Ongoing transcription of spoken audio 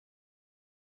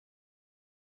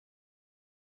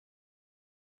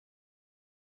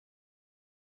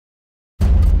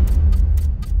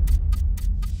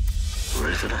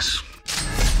this.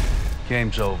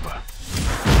 Game's over.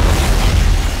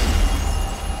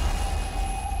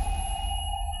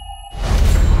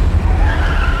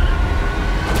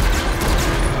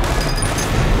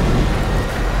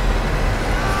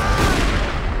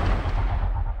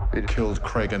 It killed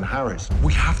Craig and Harris.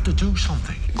 We have to do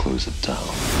something. Close it down.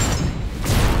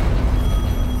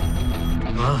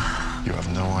 You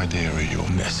have no idea who you're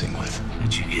messing with.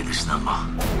 How'd you get this number?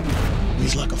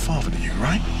 He's like a father to you,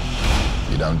 right?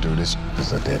 You don't do this,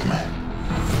 it's a dead man.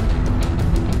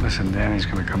 Listen, Danny's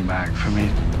gonna come back for me.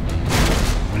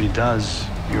 When he does,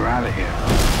 you're out of here.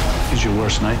 He's your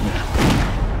worst nightmare.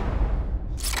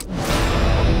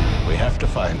 We have to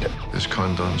find him. This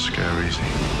kind don't scare easy.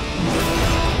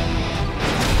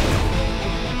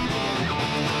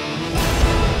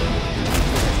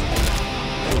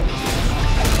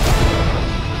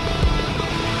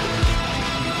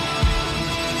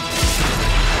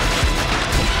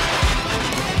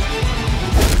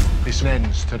 This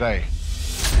ends today.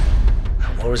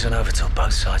 The war isn't over till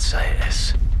both sides say it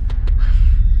is.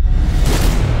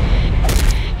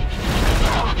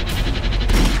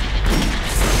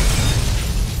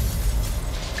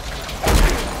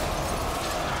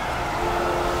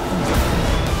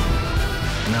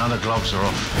 Now the gloves are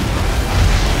off.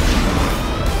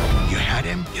 You had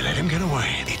him, you let him get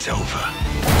away. It's over.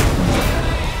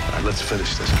 All right, let's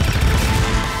finish this.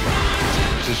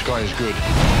 This guy is good.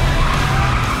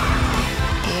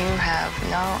 You have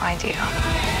no idea.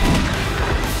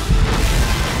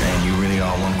 Man, you really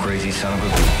are one crazy son of a...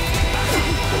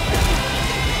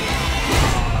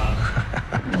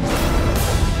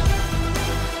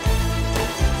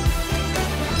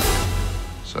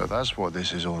 So that's what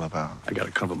this is all about. I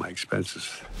gotta cover my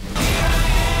expenses.